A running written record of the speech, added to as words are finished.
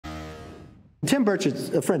Tim Burchett's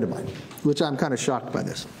a friend of mine, which I'm kind of shocked by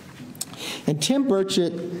this. And Tim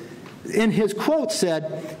Burchett, in his quote,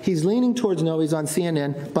 said he's leaning towards no, he's on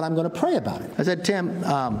CNN, but I'm going to pray about it. I said, Tim,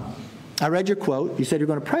 I read your quote. You said you're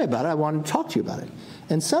going to pray about it. I wanted to talk to you about it.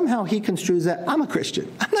 And somehow he construes that I'm a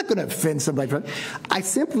Christian. I'm not going to offend somebody. I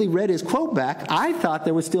simply read his quote back. I thought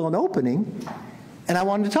there was still an opening, and I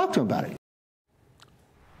wanted to talk to him about it.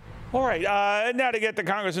 All right. Now to get the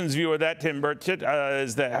Congressman's view of that, Tim Burchett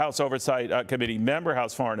is the House Oversight Committee member,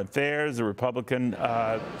 House Foreign Affairs, a Republican,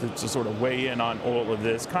 to sort of weigh in on all of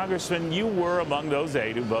this. Congressman, you were among those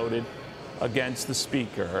 8 who voted against the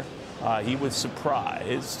Speaker. He was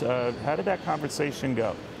surprised. How did that conversation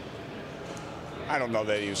go? I don't know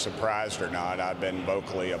that he was surprised or not. I've been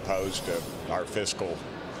vocally opposed to our fiscal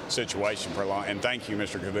situation for a long, and thank you,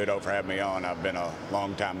 Mr. Cavuto, for having me on. I've been a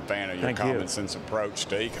long-time fan of your common sense approach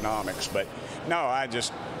to economics. But no,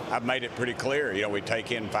 I've made it pretty clear. You know, we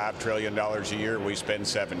take in $5 trillion a year. We spend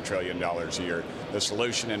 $7 trillion a year. The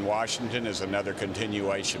solution in Washington is another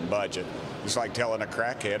continuation budget. It's like telling a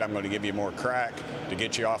crackhead, I'm going to give you more crack to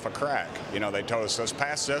get you off of crack. You know, they told us, let's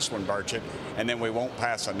pass this one, Burchett, and then we won't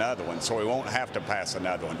pass another one, so we won't have to pass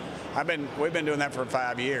another one. We've been doing that for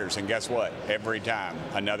 5 years, and guess what? Every time,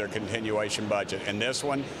 another continuation budget. And this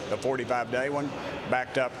one, the 45-day one,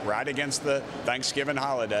 backed up right against the Thanksgiving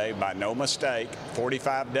holiday by no mistake,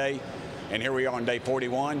 45-day. And here we are on day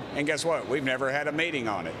 41, and guess what? We've never had a meeting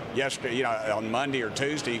on it. Yesterday, you know, on Monday or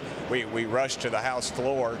Tuesday, we rushed to the House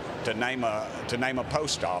floor to name a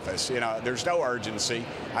post office. You know, there's no urgency.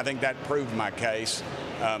 I think that proved my case.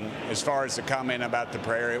 As far as the comment about the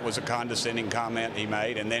prayer, it was a condescending comment he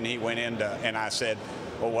made, and then he went into, and I said,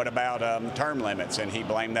 well, what about term limits? And he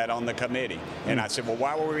blamed that on the committee. And I said, well,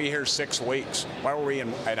 why were we here 6 weeks? Why were we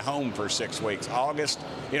at home for 6 weeks? August,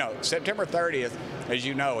 you know, September 30th, as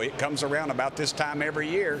you know, it comes around about this time every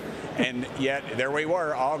year. And yet there we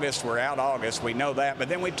were, August, we're out August, we know that. But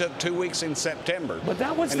then we took 2 weeks in September. But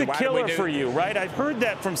that was the killer for you, right? I've heard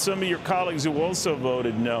that from some of your colleagues who also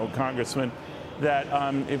voted no, Congressman, that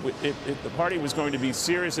if the party was going to be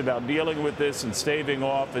serious about dealing with this and staving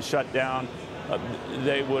off the shutdown,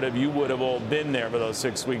 you would have all been there for those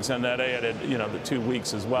 6 weeks, and that added, you know, the 2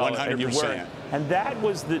 weeks as well. 100%. And you weren't. And that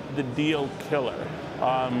was the deal killer.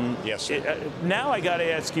 Yes, sir. Now I got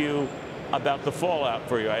to ask you about the fallout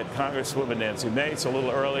for you. I had Congresswoman Nancy Mace a little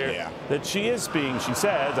earlier that she says,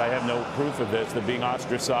 I have no proof of this, that being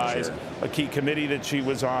ostracized, sure. A key committee that she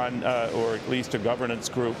was on, or at least a governance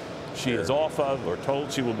group, she is off of, or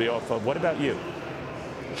told she will be off of. What about you?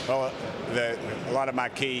 Well, a lot of my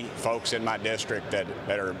key folks in my district that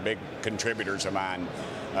are big contributors of mine,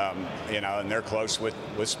 you know, and they're close with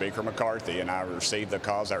Speaker McCarthy, and I received the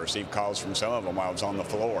calls. I received calls from some of them while I was on the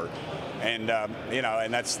floor. And, you know,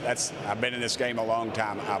 and I've been in this game a long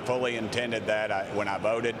time. I fully intended that when I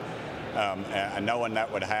voted. Knowing that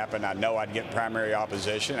would happen, I know I'd get primary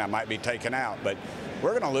opposition. I might be taken out, but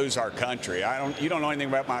we're going to lose our country. You don't know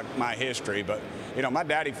anything about my history, but you know, my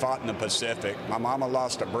daddy fought in the Pacific. My mama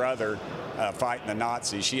lost a brother fighting the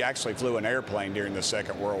Nazis. She actually flew an airplane during the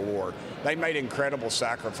Second World War. They made incredible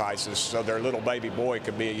sacrifices so their little baby boy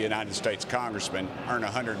could be a United States congressman, earn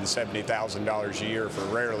 $170,000 a year for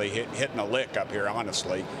rarely hitting a lick up here,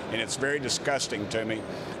 honestly. And it's very disgusting to me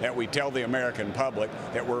that we tell the American public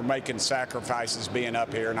that we're making sacrifices being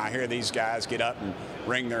up here, and I hear these guys get up and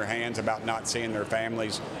wring their hands about not seeing their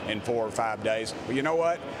families in 4 or 5 days. Well, you know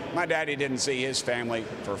what? My daddy didn't see his family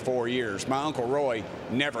for 4 years. My Uncle Roy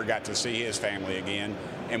never got to see his family again.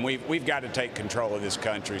 And we've got to take control of this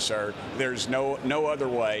country, sir. There's no other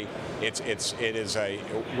way. It is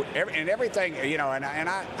and everything, you know. And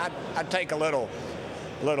I take a little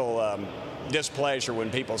displeasure when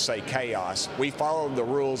people say chaos. We follow the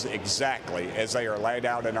rules exactly as they are laid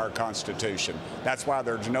out in our Constitution. That's why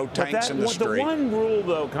there's no tanks in the street. The one rule,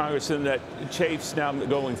 though, Congressman, that chafes now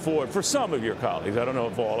going forward for some of your colleagues, I don't know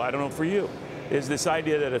if all, I don't know for you, is this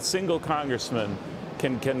idea that a single congressman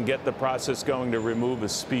can get the process going to remove a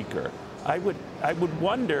speaker. I would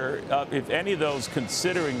wonder if any of those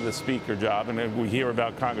considering the speaker job, and we hear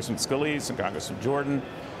about Congressman Scalise and Congressman Jordan,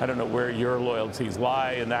 I don't know where your loyalties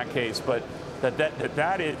lie in that case, but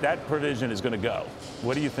that provision is going to go.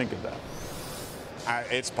 What do you think of that?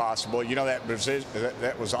 It's possible. You know,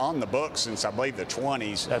 that was on the books since, I believe, the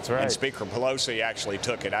 20s. That's right. And Speaker Pelosi actually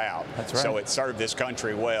took it out. That's right. So it served this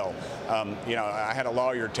country well. You know, I had a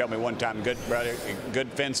lawyer tell me one time, good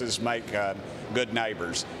fences make good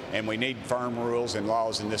neighbors. And we need firm rules and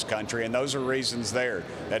laws in this country. And those are reasons there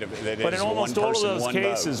that but in almost all of those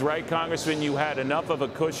cases, right, Congressman, you had enough of a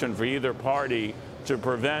cushion for either party to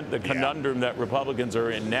prevent the conundrum that Republicans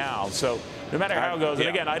are in now. So no matter how it goes, and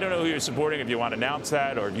again, I don't know who you're supporting, if you want to announce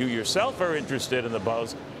that, or if you yourself are interested in the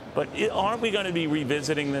post, but aren't we going to be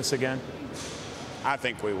revisiting this again? I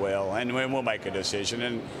think we will, and we'll make a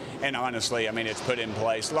decision. And honestly, I mean, it's put in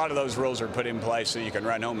place. A lot of those rules are put in place so you can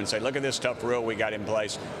run home and say, look at this tough rule we got in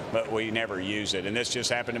place, but we never use it. And this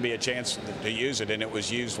just happened to be a chance to use it, and it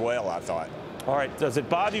was used well, I thought. All right. Does it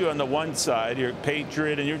bother you on the one side, you're a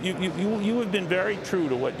patriot, and you have been very true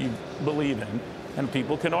to what you believe in, and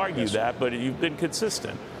people can argue that, but you've been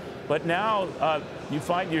consistent. But now you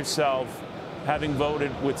find yourself having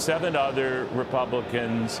voted with 7 other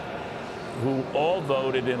Republicans who all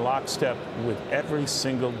voted in lockstep with every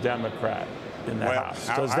single Democrat in the House.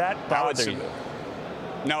 Does that bother you?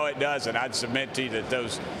 No, it doesn't. I'd submit to you that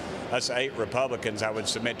us 8 Republicans, I would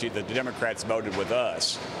submit to you that the Democrats voted with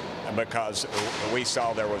us because we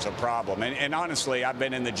saw there was a problem. And honestly, I've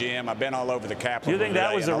been in the gym. I've been all over the Capitol. Do you think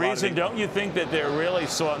that was the reason? Don't you think that they really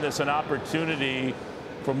saw this an opportunity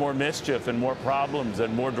for more mischief and more problems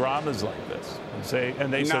and more dramas like this?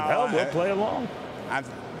 And they said, hell, we'll play along.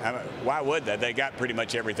 Why would they? They got pretty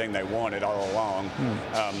much everything they wanted all along.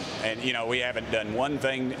 And, you know, we haven't done one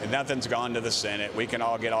thing. Nothing's gone to the Senate. We can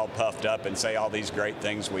all get all puffed up and say all these great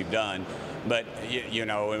things we've done. But, you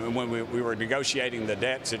know, when we were negotiating the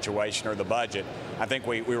debt situation or the budget, I think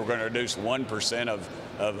we were going to reduce 1%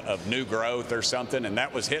 of new growth or something, and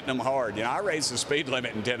that was hitting them hard. You know, I raised the speed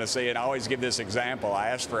limit in Tennessee, and I always give this example. I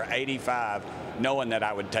asked for 85, knowing that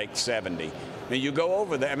I would take 70. Now, you go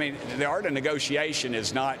over that. I mean, the art of negotiation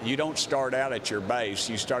is not, you don't start out at your base.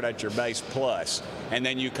 You start at your base plus, and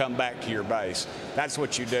then you come back to your base. That's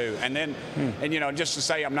what you do. And then, and you know, just to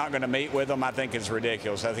say I'm not going to meet with them, I think is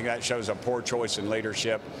ridiculous. I think that shows a poor choice in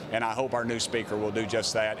leadership, and I hope our new speaker will do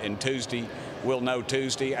just that. And Tuesday, we'll know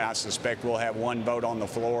Tuesday. I suspect we'll have one vote on the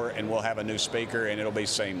floor, and we'll have a new speaker, and it'll be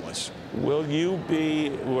seamless. Will you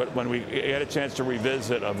be, when we get a chance to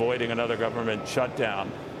revisit avoiding another government shutdown,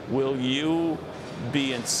 will you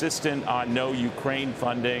be insistent on no Ukraine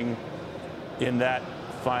funding in that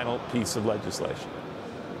final piece of legislation?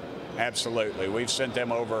 Absolutely. We've sent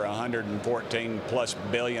them over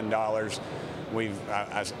 $114+ billion.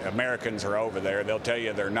 Americans are over there. They'll tell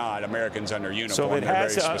you they're not. Americans under uniform. So if it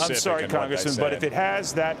has, I'm sorry, Congressman, but if it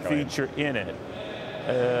has that feature in it,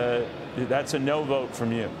 that's a no vote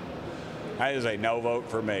from you. That is a no vote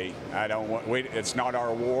for me. I don't want. It's not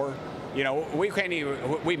our war. You know, we can't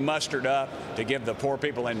even. We mustered up to give the poor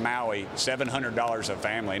people in Maui $700 a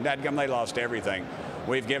family, and dadgum, they lost everything.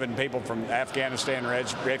 We've given people from Afghanistan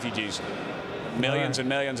refugees millions and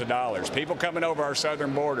millions of dollars. People coming over our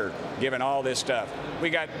southern border, giving all this stuff. We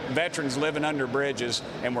got veterans living under bridges,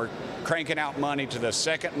 and we're cranking out money to the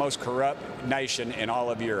second most corrupt nation in all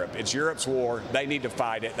of Europe. It's Europe's war. They need to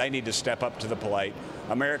fight it. They need to step up to the plate.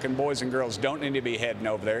 American boys and girls don't need to be heading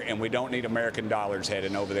over there, and we don't need American dollars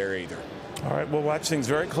heading over there either. All right, we'll watch things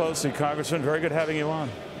very closely, Congressman. Very good having you on.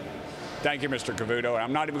 Thank you, Mr. Cavuto.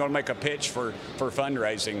 I'm not even going to make a pitch for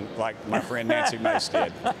fundraising like my friend Nancy Mace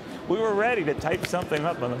did. We were ready to type something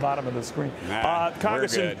up on the bottom of the screen.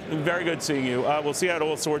 Congressman, very good seeing you. We'll see how it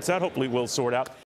all sorts out. Hopefully we'll sort out.